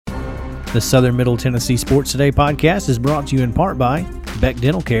The Southern Middle Tennessee Sports Today podcast is brought to you in part by Beck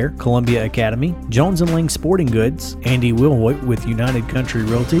Dental Care, Columbia Academy, Jones & Lang Sporting Goods, Andy Wilhoit with United Country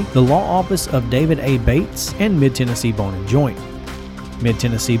Realty, the law office of David A. Bates, and Mid-Tennessee Bone & Joint.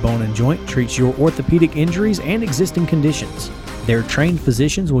 Mid-Tennessee Bone & Joint treats your orthopedic injuries and existing conditions. Their trained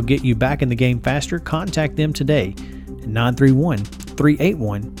physicians will get you back in the game faster. Contact them today at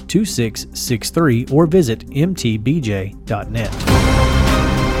 931-381-2663 or visit mtbj.net.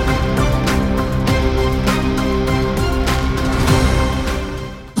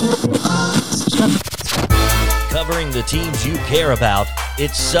 Covering the teams you care about,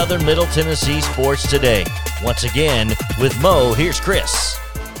 it's Southern Middle Tennessee Sports Today. Once again, with Mo, here's Chris.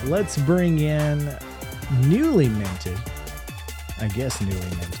 Let's bring in newly minted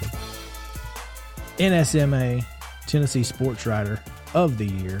NSMA Tennessee Sports Writer of the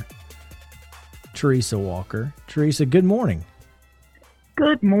Year, Teresa Walker. Teresa, good morning.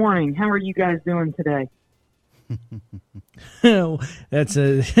 Good morning. How are you guys doing today? That's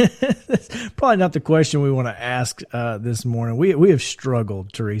probably not the question we want to ask this morning. We have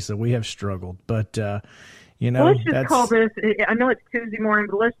struggled, Teresa. We have struggled, but let's just call this. I know it's Tuesday morning,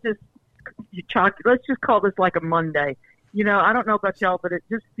 but let's just call this like a Monday. I don't know about y'all, but it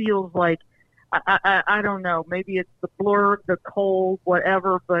just feels like I don't know. Maybe it's the blur, the cold,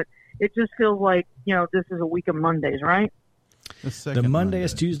 whatever, but it just feels like this is a week of Mondays, right? The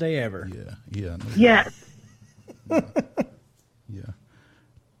Mondayest Tuesday ever. Yeah. Yes. Yeah.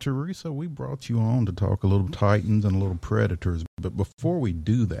 Teresa, we brought you on to talk a little Titans and a little Predators, but before we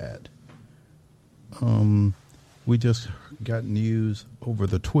do that, we just got news over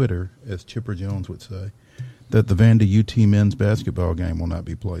the Twitter, as Chipper Jones would say, that the Vandy UT men's basketball game will not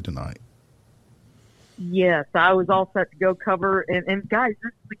be played tonight. Yes, I was all set to go cover, and guys,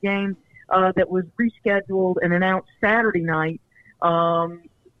 this is the game that was rescheduled and announced Saturday night.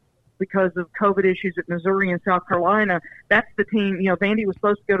 Because of COVID issues at Missouri and South Carolina. That's the team, Vandy was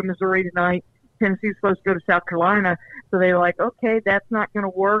supposed to go to Missouri tonight. Tennessee was supposed to go to South Carolina. So they were like, okay, that's not going to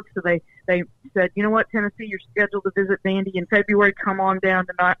work. So they said, you know what, Tennessee, you're scheduled to visit Vandy in February. Come on down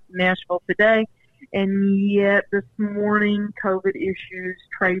to Nashville today. And yet this morning, COVID issues,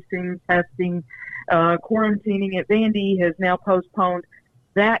 tracing, testing, quarantining at Vandy has now postponed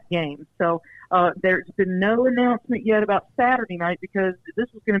that game. So there's been no announcement yet about Saturday night because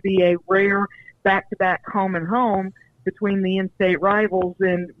this was going to be a rare back-to-back home and home between the in-state rivals.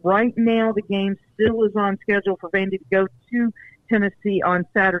 And right now the game still is on schedule for Vandy to go to Tennessee on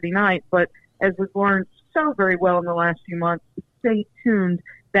Saturday night. But as we've learned so very well in the last few months, stay tuned.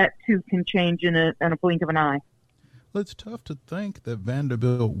 That too can change in a blink of an eye. Well, it's tough to think that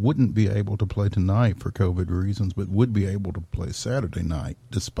Vanderbilt wouldn't be able to play tonight for COVID reasons, but would be able to play Saturday night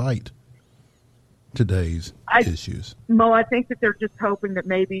despite today's issues. Mo, I think that they're just hoping that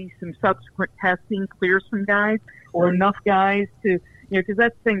maybe some subsequent testing clears some guys or enough guys to, because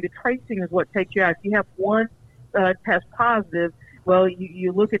that's the thing, the tracing is what takes you out. If you have one test positive, well,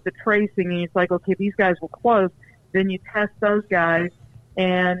 you look at the tracing and it's like, okay, these guys were close. Then you test those guys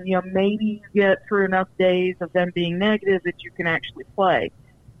and, maybe you get through enough days of them being negative that you can actually play.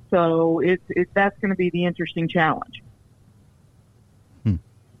 So that's going to be the interesting challenge.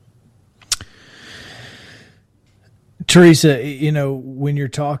 Teresa, when you're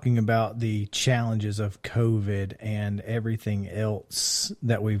talking about the challenges of COVID and everything else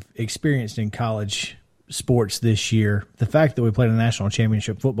that we've experienced in college sports this year, the fact that we played a national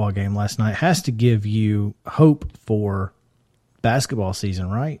championship football game last night has to give you hope for basketball season,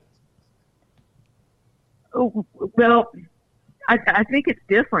 right? Oh, well, I think it's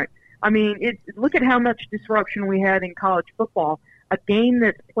different. I mean, look at how much disruption we had in college football, a game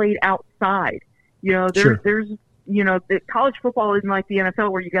that's played outside. There's the college football isn't like the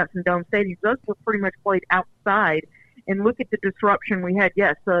NFL where you got some dome stadiums. Those were pretty much played outside. And look at the disruption we had.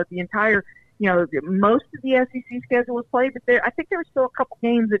 Yes, the entire, most of the SEC schedule was played, but I think there were still a couple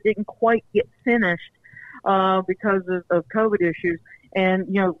games that didn't quite get finished because of COVID issues. And,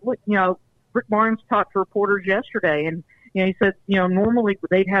 Rick Barnes talked to reporters yesterday, and, he said, normally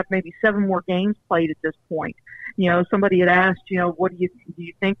they'd have maybe 7 more games played at this point. Somebody had asked, what do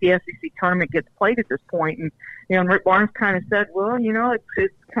you think the SEC tournament gets played at this point? And Rick Barnes kind of said, well,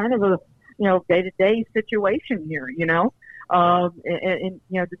 it's kind of a, day-to-day situation here,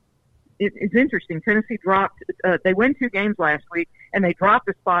 it's interesting. Tennessee dropped, they won 2 games last week, and they dropped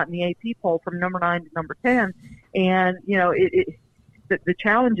a spot in the AP poll from number 9 to number 10. And, the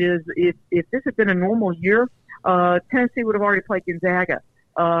challenge is if this had been a normal year, Tennessee would have already played Gonzaga,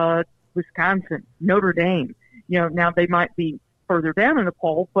 Wisconsin, Notre Dame. Now they might be further down in the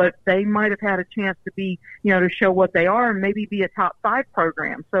poll, but they might have had a chance to be, to show what they are and maybe be a top 5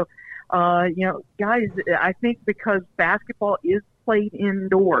 program. So Guys, I think because basketball is played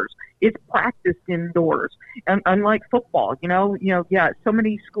indoors, it's practiced indoors, and unlike football, so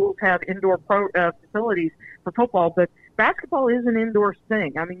many schools have indoor facilities for football, but basketball is an indoor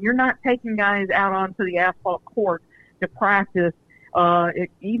thing. I mean, you're not taking guys out onto the asphalt court to practice,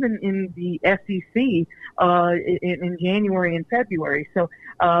 even in the SEC in January and February. So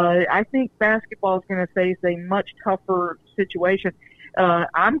I think basketball is going to face a much tougher situation.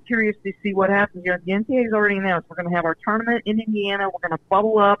 I'm curious to see what happens. The NCAA has already announced we're going to have our tournament in Indiana. We're going to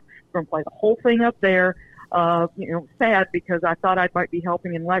bubble up. We're going to play the whole thing up there. Sad because I thought I might be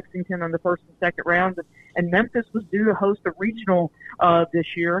helping in Lexington on the first and second rounds, and Memphis was due to host a regional this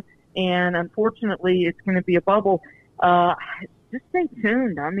year, and unfortunately it's going to be a bubble. Just stay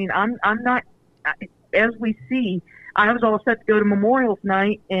tuned. I mean, I'm not, as we see, I was all set to go to Memorial's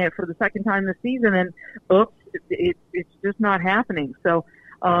night for the second time this season, and oops, it's just not happening. So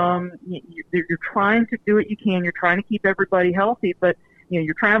you're trying to do what you can. You're trying to keep everybody healthy, but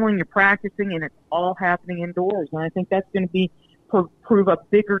you're traveling, you're practicing, and it's all happening indoors. And I think that's going to prove a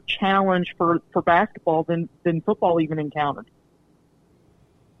bigger challenge for basketball than football even encountered.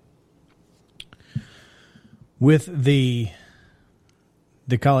 With the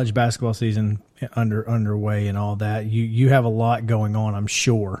college basketball season underway and all that, you have a lot going on, I'm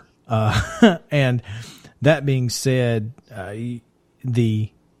sure. And that being said,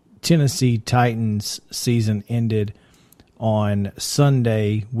 the Tennessee Titans season ended on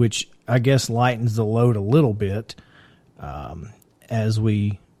Sunday, which I guess lightens the load a little bit, as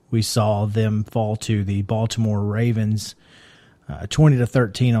we saw them fall to the Baltimore Ravens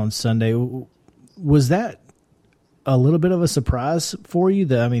 20-13 on Sunday. Was that a little bit of a surprise for you?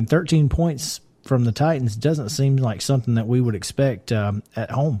 13 points from the Titans doesn't seem like something that we would expect at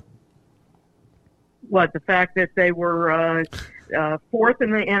home. What, the fact that they were fourth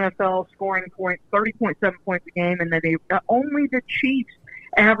in the NFL scoring points, 30.7 points a game, and that only the Chiefs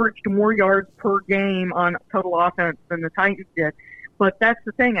averaged more yards per game on total offense than the Titans did. But that's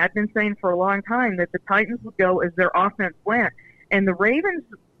the thing. I've been saying for a long time that the Titans would go as their offense went. And the Ravens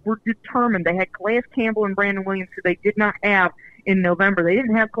were determined. They had Calais Campbell and Brandon Williams, who they did not have in November. They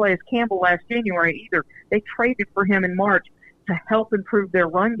didn't have Calais Campbell last January either. They traded for him in March to help improve their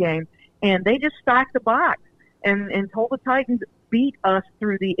run game. And they just stacked the box and told the Titans, beat us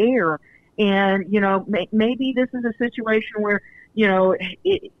through the air. And, maybe this is a situation where,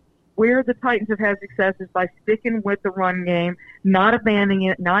 where the Titans have had success is by sticking with the run game, not abandoning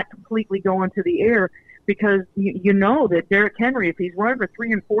it, not completely going to the air, because you know that Derrick Henry, if he's running for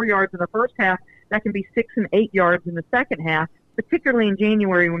 3 and 4 yards in the first half, that can be 6 and 8 yards in the second half, particularly in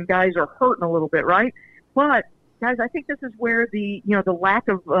January when guys are hurting a little bit, right? But guys, I think this is where the lack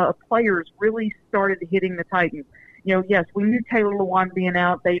of players really started hitting the Titans. Yes, we knew Taylor Lewan being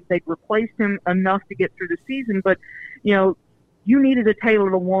out. They'd replaced him enough to get through the season, but, you needed a Taylor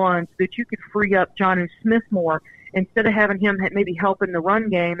Lewan so that you could free up Jonnu Smith more instead of having him maybe help in the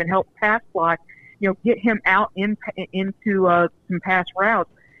run game and help pass block, get him out into some pass routes.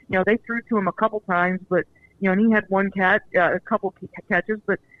 They threw to him a couple times, but, and he had one a couple catches,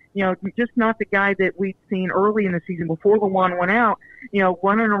 but, just not the guy that we'd seen early in the season before Lewan went out,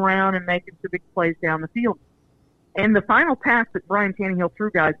 running around and making some big plays down the field. And the final pass that Brian Tannehill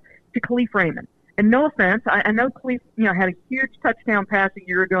threw, guys, to Khalif Raymond. And no offense, I know Khalif, had a huge touchdown pass a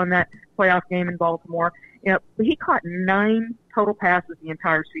year ago in that playoff game in Baltimore. But he caught 9 total passes the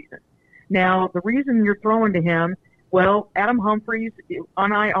entire season. Now, the reason you're throwing to him, well, Adam Humphries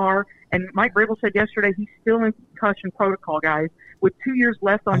on IR, and Mike Vrabel said yesterday he's still in concussion protocol, guys. With 2 years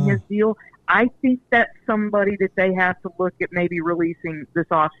left on his deal, I think that's somebody that they have to look at maybe releasing this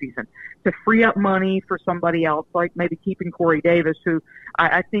offseason to free up money for somebody else, like maybe keeping Corey Davis, who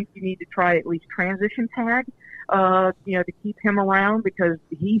I think you need to try at least transition tag, to keep him around because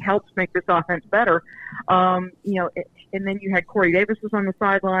he helps make this offense better. And then you had Corey Davis was on the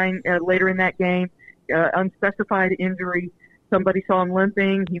sideline later in that game, unspecified injury. Somebody saw him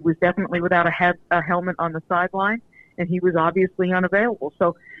limping. He was definitely without a helmet on the sideline, and he was obviously unavailable.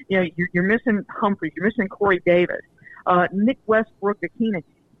 So, you're missing Humphries. You're missing Corey Davis. Nick Westbrook-Akina,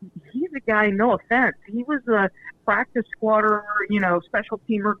 he's a guy, no offense. He was a practice squatter, special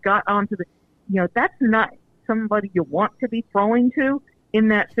teamer, got onto the, that's not somebody you want to be throwing to in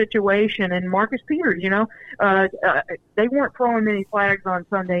that situation. And Marcus Peters, they weren't throwing many flags on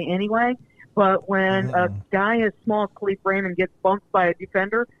Sunday anyway. But when a guy as small as Khalif Raymond gets bumped by a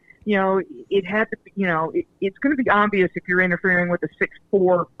defender, it had to be, it's going to be obvious if you're interfering with a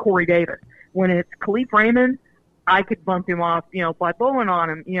 6'4" Corey Davis. When it's Khalif Raymond, I could bump him off, by bowling on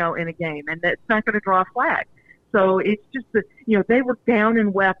him, in a game, and that's not going to draw a flag. So it's just that, they were down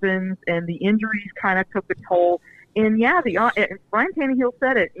in weapons, and the injuries kind of took a toll. And, Ryan Tannehill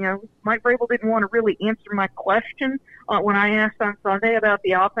said it. Mike Vrabel didn't want to really answer my question when I asked on Sunday about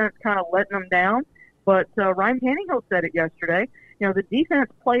the offense kind of letting them down. But Ryan Tannehill said it yesterday. The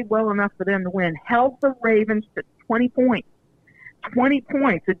defense played well enough for them to win, held the Ravens to 20 points. 20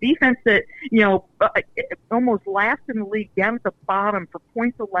 points. A defense that, almost last in the league, down at the bottom for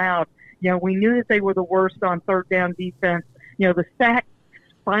points allowed. We knew that they were the worst on third down defense. The sacks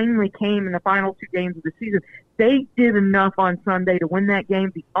finally came in the final 2 games of the season. They did enough on Sunday to win that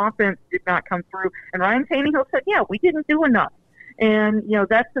game. The offense did not come through. And Ryan Tannehill said, we didn't do enough. And,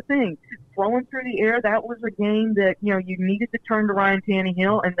 that's the thing. Throwing through the air, that was a game that, you needed to turn to Ryan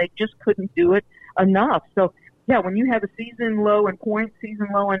Tannehill, and they just couldn't do it enough. So, when you have a season low in points, season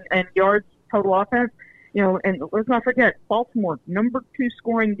low in yards, total offense, and let's not forget, Baltimore, number 2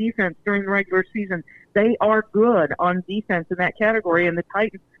 scoring defense during the regular season. They are good on defense in that category, and the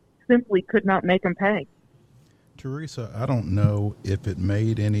Titans simply could not make them pay. Teresa, I don't know if it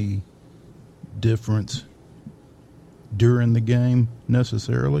made any difference during the game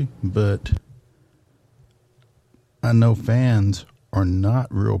necessarily, but I know fans are not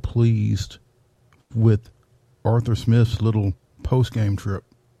real pleased with Arthur Smith's little post-game trip.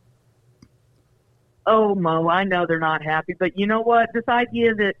 Oh, Mo, I know they're not happy, but you know what? This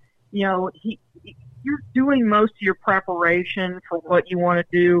idea that, you're doing most of your preparation for what you want to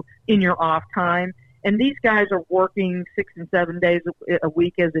do in your off time, and these guys are working 6 and 7 days a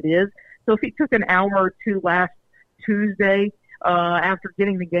week as it is. So if he took an hour or 2 last Tuesday after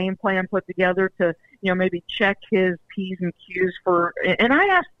getting the game plan put together to, maybe check his P's and Q's and I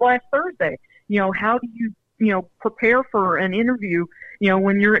asked last Thursday, how do you, prepare for an interview,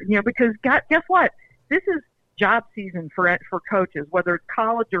 when you're, because guess what? This is job season for coaches, whether it's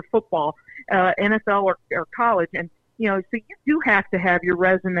college or football, NFL or college. And, so you do have to have your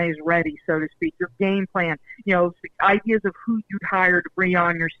resumes ready, so to speak, your game plan, ideas of who you'd hire to bring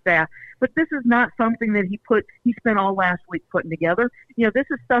on your staff. But this is not something that he spent all last week putting together. This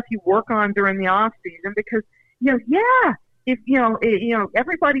is stuff you work on during the off season because, if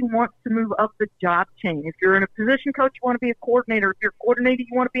everybody wants to move up the job chain. If you're in a position coach, you want to be a coordinator. If you're a coordinator,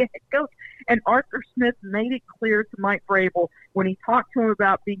 you want to be a head coach. And Arthur Smith made it clear to Mike Vrabel when he talked to him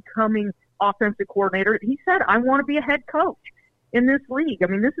about becoming offensive coordinator. He said, I want to be a head coach in this league. I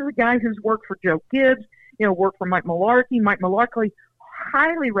mean, this is a guy who's worked for Joe Gibbs, worked for Mike Mularkey. Mike Mularkey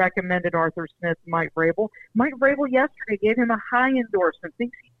highly recommended Arthur Smith to Mike Vrabel. Mike Vrabel yesterday gave him a high endorsement.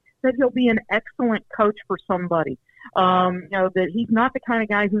 Thinks he said he'll be an excellent coach for somebody. That he's not the kind of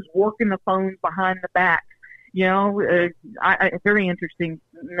guy who's working the phones behind the back. Very interesting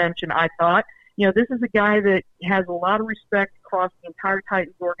mention, I thought. This is a guy that has a lot of respect across the entire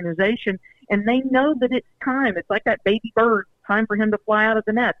Titans organization, and they know that it's time. It's like that baby bird, time for him to fly out of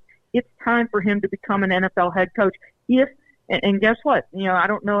the nest. It's time for him to become an NFL head coach. And guess what? I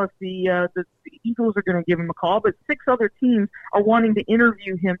don't know if the Eagles are going to give him a call, but 6 other teams are wanting to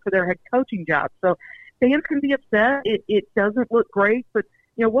interview him for their head coaching job. So fans can be upset. It doesn't look great, but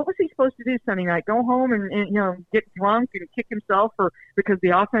what was he supposed to do Sunday night? Go home and get drunk and kick himself because the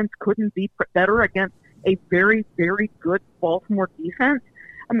offense couldn't be better against a very, very good Baltimore defense?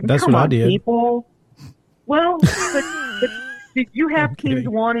 I mean, that's come what on, I did. People. Well, but did you have teams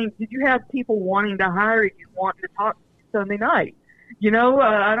wanting? Did you have people wanting to hire you, wanting to talk Sunday night?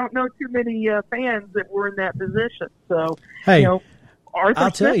 I don't know too many fans that were in that position. So, hey, Arthur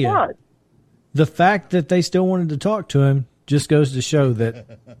I'll tell you, was. The fact that they still wanted to talk to him just goes to show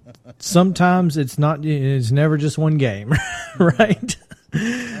that sometimes it's never just one game, right?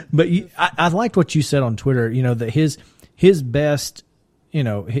 But I liked what you said on Twitter, that his best,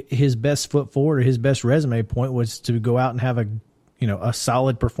 his best foot forward or his best resume point was to go out and have a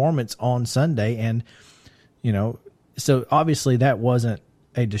solid performance on Sunday. And, so obviously that wasn't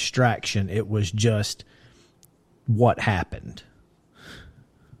a distraction. It was just what happened.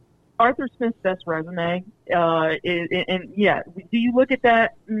 Arthur Smith's best resume, do you look at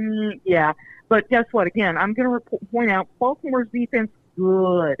that? Yeah. But guess what? Again, I'm going to point out Baltimore's defense,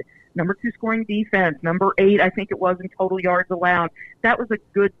 good. Number 2 scoring defense. Number 8, I think it was, in total yards allowed. That was a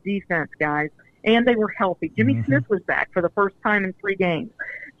good defense, guys. And they were healthy. Jimmy Smith was back for the first time in 3 games.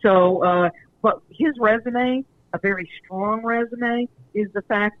 So, but his resume, a very strong resume, is the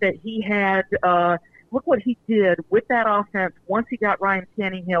fact that he had look what he did with that offense once he got Ryan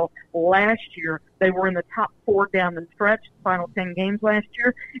Tannehill last year. They were in the top 4 down the stretch, the final 10 games last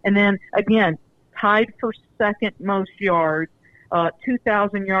year. And then, again, tied for second most yards,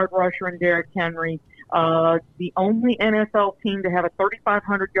 2,000-yard rusher in Derrick Henry, the only NFL team to have a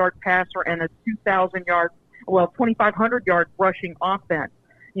 3,500-yard passer and a 2,000-yard 2,500 yards rushing offense,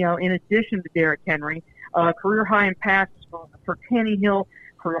 in addition to Derrick Henry. Career high in passes for Tannehill,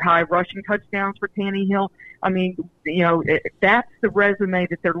 career high rushing touchdowns for Tannehill. I mean, that's the resume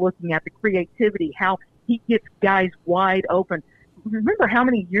that they're looking at, the creativity, how he gets guys wide open. Remember how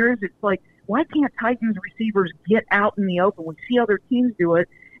many years it's like, why can't Titans receivers get out in the open? We see other teams do it,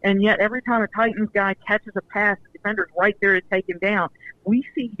 and yet every time a Titans guy catches a pass, the defender's right there to take him down. We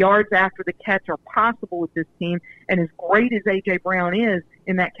see yards after the catch are possible with this team, and as great as A.J. Brown is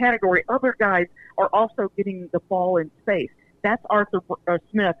in that category, other guys are also getting the ball in space. That's Arthur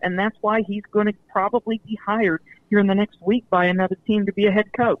Smith, and that's why he's going to probably be hired here in the next week by another team to be a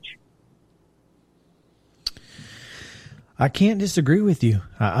head coach. I can't disagree with you.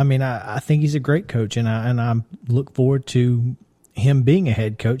 I mean, I think he's a great coach, and I look forward to him being a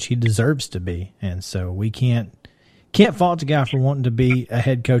head coach. He deserves to be, and so we can't fault the guy for wanting to be a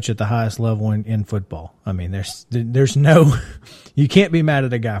head coach at the highest level in football. I mean, there's no – you can't be mad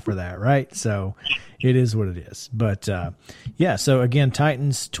at a guy for that, right? So it is what it is. But, so again,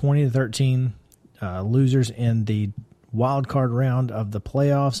 Titans 20-13 losers in the wild card round of the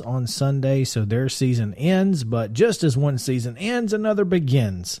playoffs on Sunday. So their season ends, but just as one season ends, another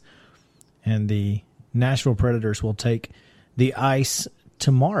begins. And the Nashville Predators will take the ice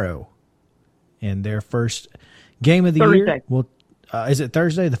tomorrow in their first – game of the Thursday. year. Well, is it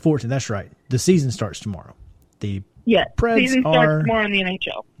Thursday? The 14th. That's right. The season starts tomorrow. The Preds season starts tomorrow in the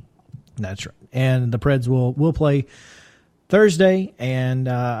NHL. That's right. And the Preds will play Thursday, and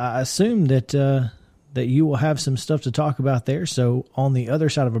I assume that you will have some stuff to talk about there. So on the other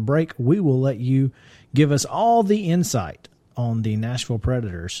side of a break, we will let you give us all the insight on the Nashville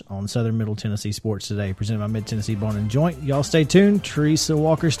Predators on Southern Middle Tennessee Sports Today, presented by Mid-Tennessee Bone & Joint. Y'all stay tuned. Teresa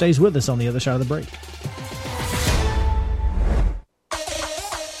Walker stays with us on the other side of the break.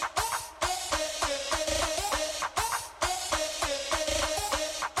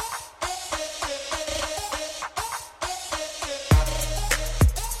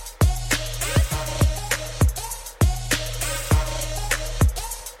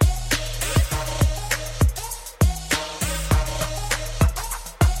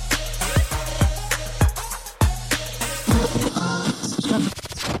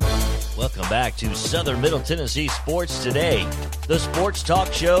 Back to Southern Middle Tennessee Sports Today, the sports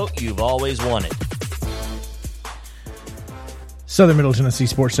talk show you've always wanted. Southern Middle Tennessee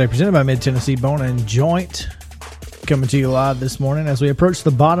Sports Today, presented by Mid-Tennessee Bone & Joint, coming to you live this morning. As we approach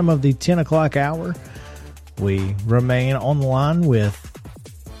the bottom of the 10 o'clock hour, we remain on the line with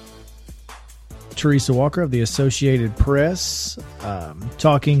Teresa Walker of the Associated Press,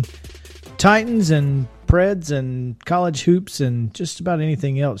 talking Titans and Preds and college hoops and just about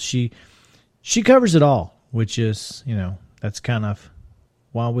anything else. She covers it all, which is, that's kind of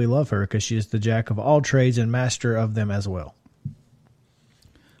why we love her, because she is the jack of all trades and master of them as well.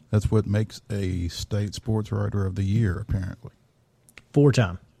 That's what makes a state sports writer of the year, apparently. 4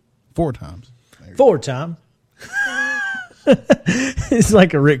 times. 4 times. 4 times. It's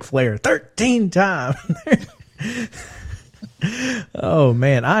like a Ric Flair. 13 times. Oh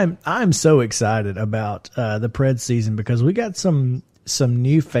man, I'm so excited about the Preds season, because we got some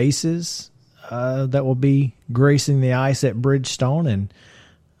new faces that will be gracing the ice at Bridgestone, and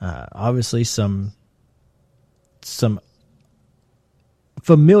obviously some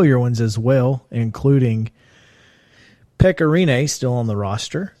familiar ones as well, including Pekka Rinne still on the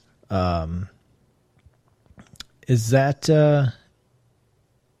roster. Is that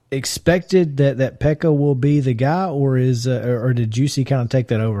expected that Pekka will be the guy, or or did Juicy kind of take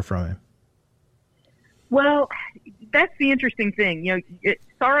that over from him? Well, that's the interesting thing.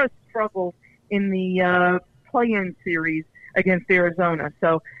 Saros struggled in the play-in series against Arizona,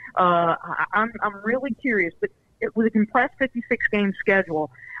 so I'm really curious. But with a compressed 56-game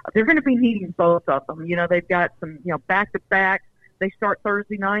schedule, they're going to be needing both of them. They've got some back-to-back. They start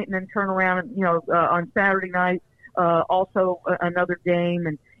Thursday night and then turn around on Saturday night. Also another game,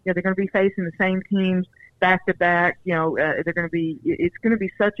 and they're going to be facing the same teams back to back. It's going to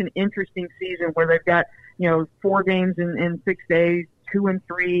be such an interesting season where they've got 4 games in 6 days, 2 and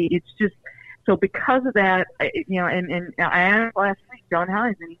 3. It's just so because of that, and I asked last week John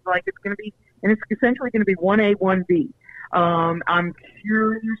Hines, and he's like, it's essentially going to be 1A, 1B. I'm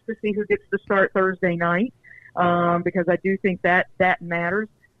curious to see who gets to start Thursday night because I do think that matters.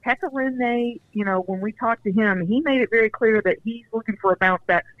 Pekka Rinne, when we talked to him, he made it very clear that he's looking for a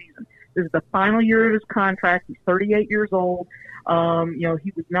bounce-back season. This is the final year of his contract. He's 38 years old.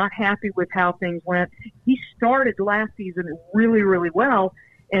 He was not happy with how things went. He started last season really, really well,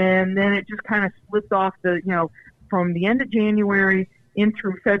 and then it just kind of slipped off from the end of January in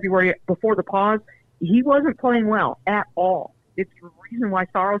through February before the pause. he wasn't playing well at all. It's the reason why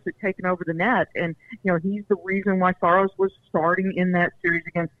Saros had taken over the net, and he's the reason why Saros was starting in that series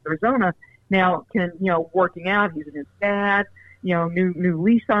against Arizona. Now, working out, he's a new dad, new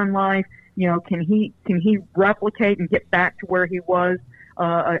lease on life. Can he replicate and get back to where he was,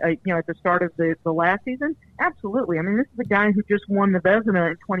 at the start of the last season? Absolutely. I mean, this is a guy who just won the Vezina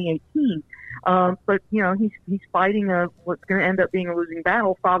in 2018. But he's fighting what's going to end up being a losing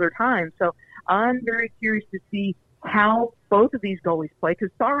battle, Father Time. So I'm very curious to see how both of these goalies play,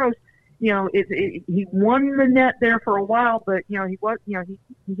 because Saros, he won the net there for a while, but he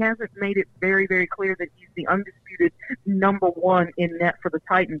hasn't made it very, very clear that he's the undisputed number one in net for the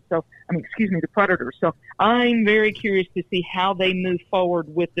Titans. So, the Predators. So I'm very curious to see how they move forward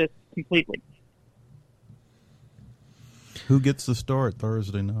with this completely. Who gets the start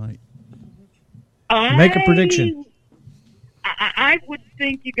Thursday night? Make a prediction. I would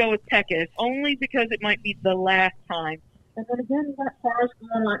think you go with Pekka, only because it might be the last time. And then again, you got Saros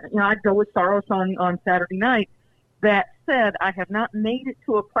going on. I'd go with Saros on Saturday night. That said, I have not made it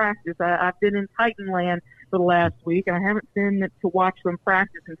to a practice. I've been in Titanland for the last week, and I haven't been to watch them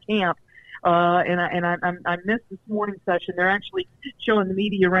practice in camp. I missed this morning session. They're actually showing the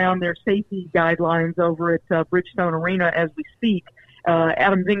media around their safety guidelines over at Bridgestone Arena as we speak.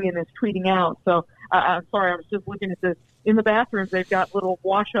 Adam Vingan is tweeting out. So I'm sorry, I was just looking at this. In the bathrooms, they've got little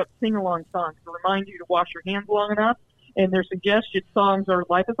wash-up sing-along songs to remind you to wash your hands long enough. And their suggested songs are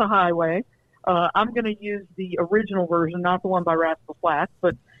Life is a Highway. I'm going to use the original version, not the one by Rascal Flatts,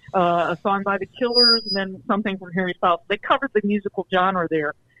 but a song by The Killers and then something from Harry Styles. They covered the musical genre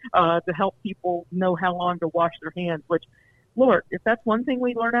there to help people know how long to wash their hands, which, Lord, if that's one thing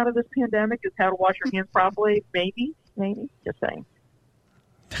we learn out of this pandemic is how to wash your hands properly, maybe, just saying.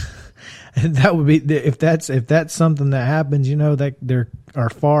 And that would be, if that's something that happens, that there are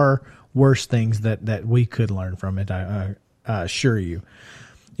far worse things that we could learn from it. I assure you.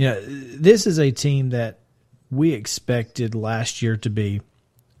 This is a team that we expected last year to be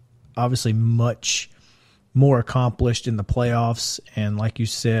obviously much more accomplished in the playoffs, and like you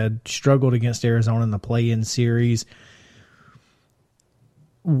said, struggled against Arizona in the play-in series.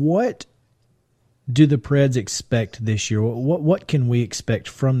 What do the Preds expect this year? What can we expect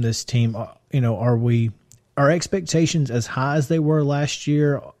from this team? Are expectations as high as they were last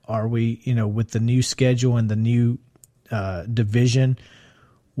year? Are we, with the new schedule and the new division?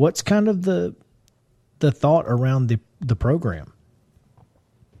 What's kind of the thought around the program?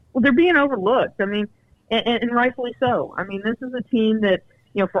 Well, they're being overlooked. And rightfully so. This is a team that,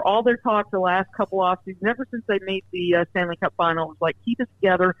 for all their talk the last couple off seasons, ever since they made the Stanley Cup final, it was like, keep us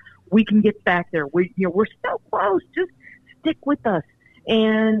together. We can get back there. We're so close. Just stick with us.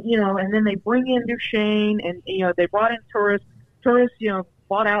 And, and then they bring in Duchesne, and, they brought in Turris. Turris,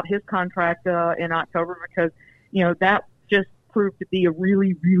 bought out his contract in October because, that just proved to be a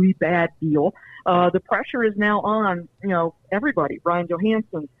really, really bad deal. The pressure is now on, everybody. Ryan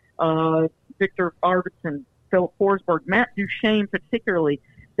Johansson, Victor Arvidsson, Philip Forsberg, Matt Duchesne particularly.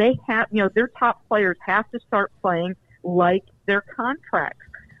 They have, their top players have to start playing like their contracts.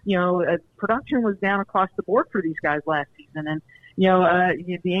 Production was down across the board for these guys last season. And,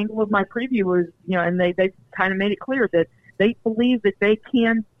 the angle of my preview was, and they kind of made it clear that they believe that they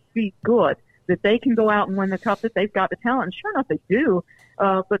can be good, that they can go out and win the cup, that they've got the talent. And sure enough, they do.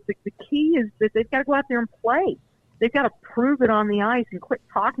 But the key is that they've got to go out there and play. They've got to prove it on the ice and quit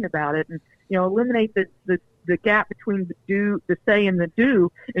talking about it and, eliminate the gap between the say and the do,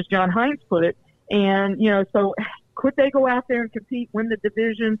 as John Hines put it. And, so could they go out there and compete, win the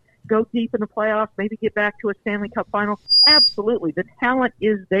division, go deep in the playoffs, maybe get back to a Stanley Cup final? Absolutely. The talent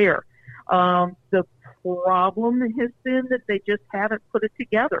is there. The problem has been that they just haven't put it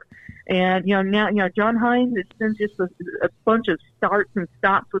together. And, now, John Hines, it's been just a bunch of starts and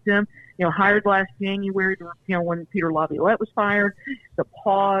stops with him. Hired last January, when Peter Laviolette was fired, the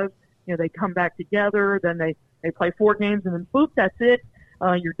pause, they come back together, then they play 4 games, and then boop, that's it.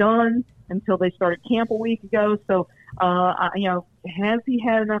 You're done until they started camp a week ago. So, has he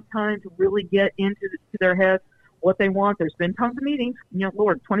had enough time to really get into their heads what they want? There's been tons of meetings.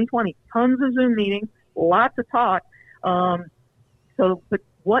 Lord, 2020, tons of Zoom meetings, lots of talk. But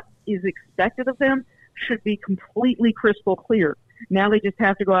what is expected of them should be completely crystal clear. Now they just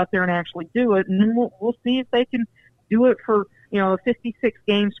have to go out there and actually do it, and then we'll see if they can do it for a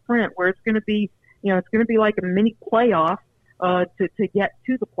 56-game sprint where it's going to be like a mini playoff to get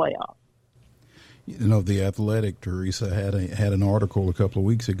to the playoffs. The Athletic, Teresa, had an article a couple of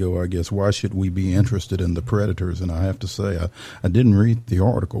weeks ago, I guess, why should we be interested in the Predators? And I have to say, I didn't read the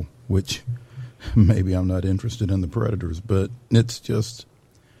article, which maybe I'm not interested in the Predators, but it's just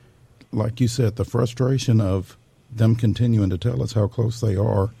like you said, the frustration of them continuing to tell us how close they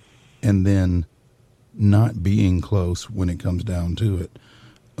are and then not being close when it comes down to it.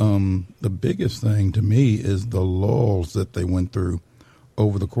 The biggest thing to me is the lulls that they went through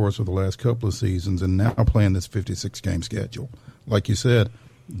over the course of the last couple of seasons and now playing this 56-game schedule. Like you said,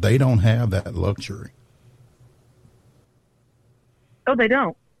 they don't have that luxury. Oh, they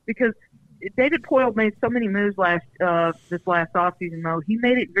don't, because David Poile made so many moves this last offseason, though. He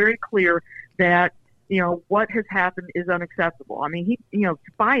made it very clear that, what has happened is unacceptable. I mean, to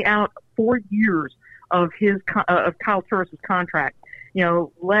buy out 4 years of Kyle Turris' contract,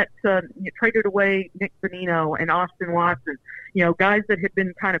 traded away Nick Bonino and Austin Watson, guys that had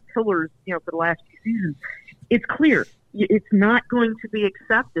been kind of pillars, for the last few seasons. It's clear it's not going to be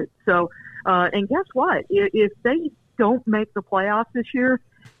accepted. So, and guess what? If they don't make the playoffs this year,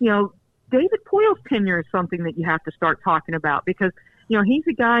 David Poile's tenure is something that you have to start talking about, because, he's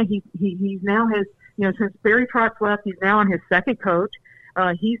a guy, he's now has, since Barry Trotz left, he's now on his second coach.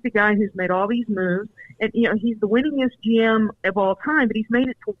 He's the guy who's made all these moves, and he's the winningest GM of all time. But he's made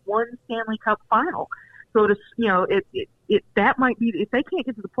it to one Stanley Cup final. So that might be, if they can't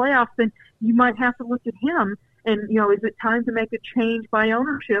get to the playoffs, then you might have to look at him. And is it time to make a change by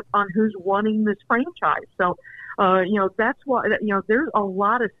ownership on who's running this franchise? So, that's why there's a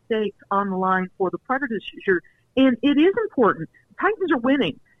lot of stakes on the line for the Predators this year, and it is important. Titans are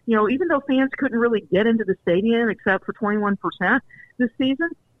winning. Even though fans couldn't really get into the stadium except for 21% this season,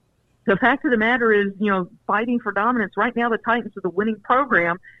 the fact of the matter is, fighting for dominance. Right now, the Titans are the winning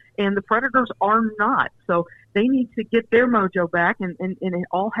program, and the Predators are not. So they need to get their mojo back, and it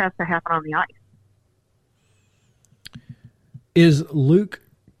all has to happen on the ice. Is Luke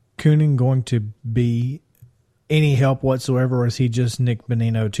Kunin going to be any help whatsoever, or is he just Nick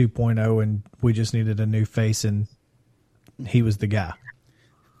Bonino 2.0 and we just needed a new face and he was the guy?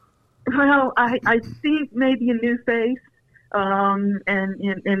 Well, I think maybe a new face, and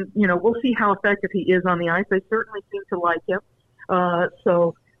we'll see how effective he is on the ice. They certainly seem to like him,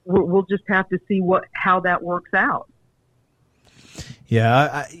 so we'll just have to see how that works out.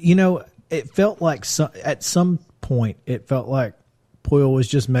 Yeah, it felt like at some point it felt like Poile was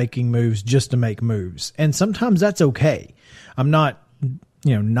just making moves just to make moves, and sometimes that's okay. I'm not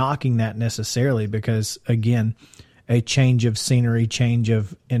knocking that necessarily, because again, a change of scenery, change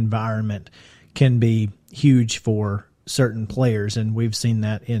of environment can be huge for certain players, and we've seen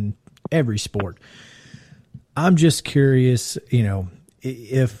that in every sport. I'm just curious,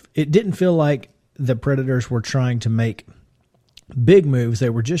 if it didn't feel like the Predators were trying to make big moves. They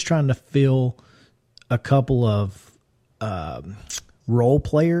were just trying to fill a couple of role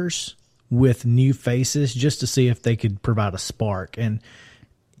players with new faces just to see if they could provide a spark. And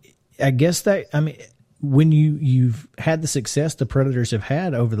I guess when you've had the success the Predators have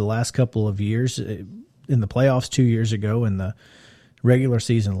had over the last couple of years, in the playoffs 2 years ago and the regular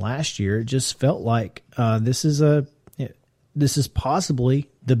season last year, it just felt like this is possibly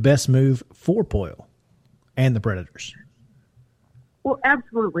the best move for Poile and the Predators. Well,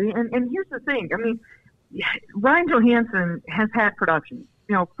 absolutely. And here's the thing. I mean, Ryan Johansson has had production.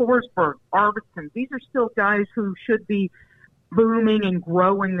 Forsberg, Arvidsson, these are still guys who should be booming and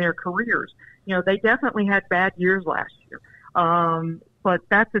growing their careers. They definitely had bad years last year. But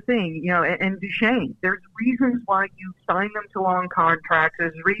that's the thing, and Duchesne, there's reasons why you signed them to long contracts.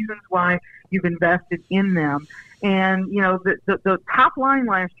 There's reasons why you've invested in them. And, the top line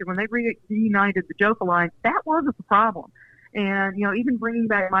last year, when they reunited the Joker line, that wasn't the problem. And, even bringing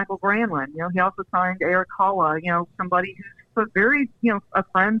back Michael Granlund, he also signed Eric Halla, somebody who's very, a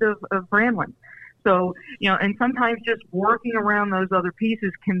friend of Granlund. So, and sometimes just working around those other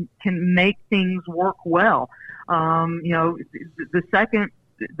pieces can make things work well. The second,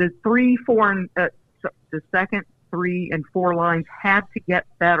 3, and 4 lines had to get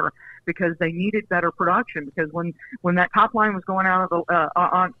better because they needed better production. Because when that top line was going out of the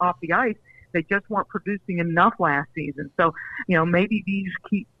off the ice, they just weren't producing enough last season. So, maybe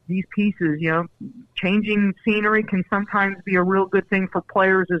these pieces, changing scenery can sometimes be a real good thing for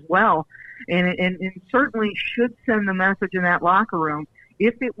players as well. And certainly should send the message in that locker room,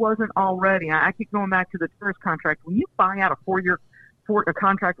 if it wasn't already. I keep going back to the Turris contract. When you buy out a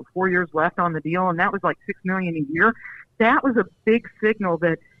contract with 4 years left on the deal, and that was like $6 million a year, that was a big signal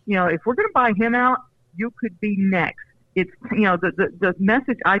that, if we're going to buy him out, you could be next. It's, the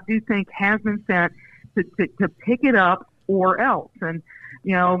message I do think has been sent to pick it up or else. And,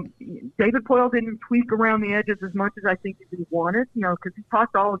 David Poile didn't tweak around the edges as much as I think he wanted, because he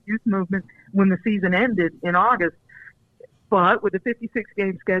talked all of youth movement when the season ended in August. But with a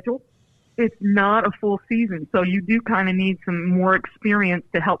 56-game schedule, it's not a full season, so you do kind of need some more experience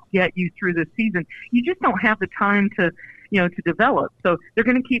to help get you through the season. You just don't have the time to develop. So they're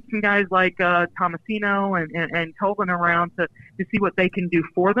going to keep some guys like Tomasino and Tobin around to see what they can do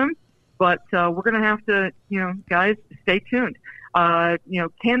for them. But we're going to have to, guys, stay tuned.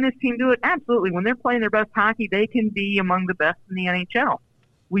 Can this team do it? Absolutely. When they're playing their best hockey, they can be among the best in the NHL.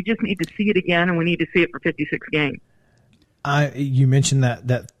 We just need to see it again, and we need to see it for 56 games. You mentioned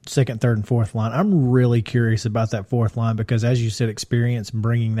that second, third, and fourth line. I'm really curious about that fourth line because, as you said, experience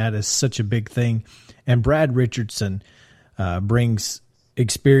bringing that is such a big thing. And Brad Richardson brings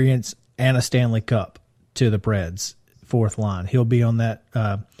experience and a Stanley Cup to the Preds fourth line. He'll be on that.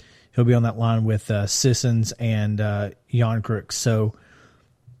 He'll be on that line with Sissons and Jan Kruk. So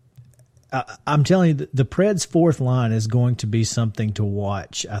I'm telling you, the Preds fourth line is going to be something to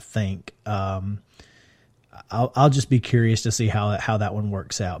watch. I think. I'll just be curious to see how that one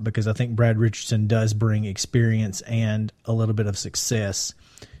works out because I think Brad Richardson does bring experience and a little bit of success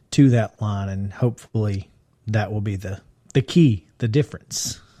to that line, and hopefully that will be the key, the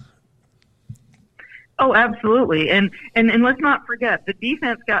difference. Oh, absolutely, and let's not forget the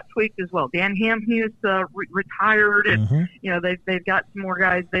defense got tweaked as well. Dan Hamhuis retired, and they've got some more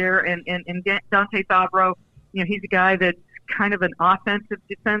guys there, and Dante Fabro, he's a guy that's kind of an offensive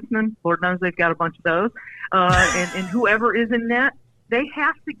defenseman. Lord knows they've got a bunch of those, and whoever is in net, they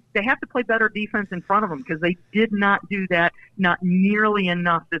have to play better defense in front of them because they did not do that, not nearly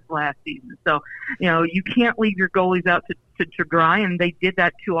enough this last season. So you can't leave your goalies out to dry, and they did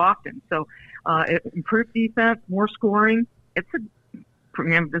that too often. So. Improved defense, more scoring. It's a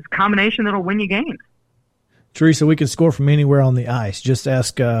combination that'll win you games. Teresa, we can score from anywhere on the ice. Just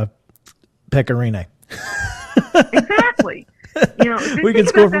ask Pekka Rinne. Exactly. We can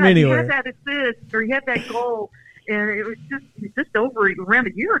score from anywhere. He had that assist, or he had that goal, and it was just over around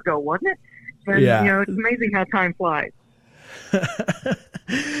a year ago, wasn't it? And, it's amazing how time flies.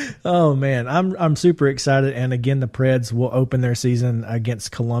 Oh man, I'm super excited, and again, the Preds will open their season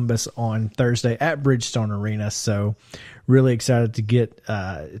against Columbus on Thursday at Bridgestone Arena. So, really excited to get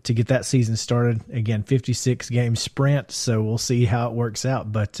that season started. Again, 56 game sprint, so we'll see how it works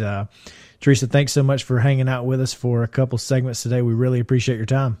out. But Teresa, thanks so much for hanging out with us for a couple segments today. We really appreciate your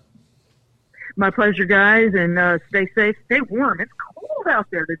time. My pleasure, guys, and stay safe, stay warm. It's cold out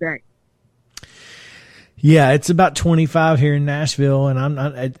there today. Yeah, it's about 25 here in Nashville,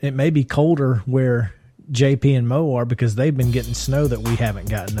 and it may be colder where JP and Mo are because they've been getting snow that we haven't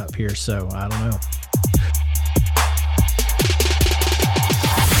gotten up here, so I don't know.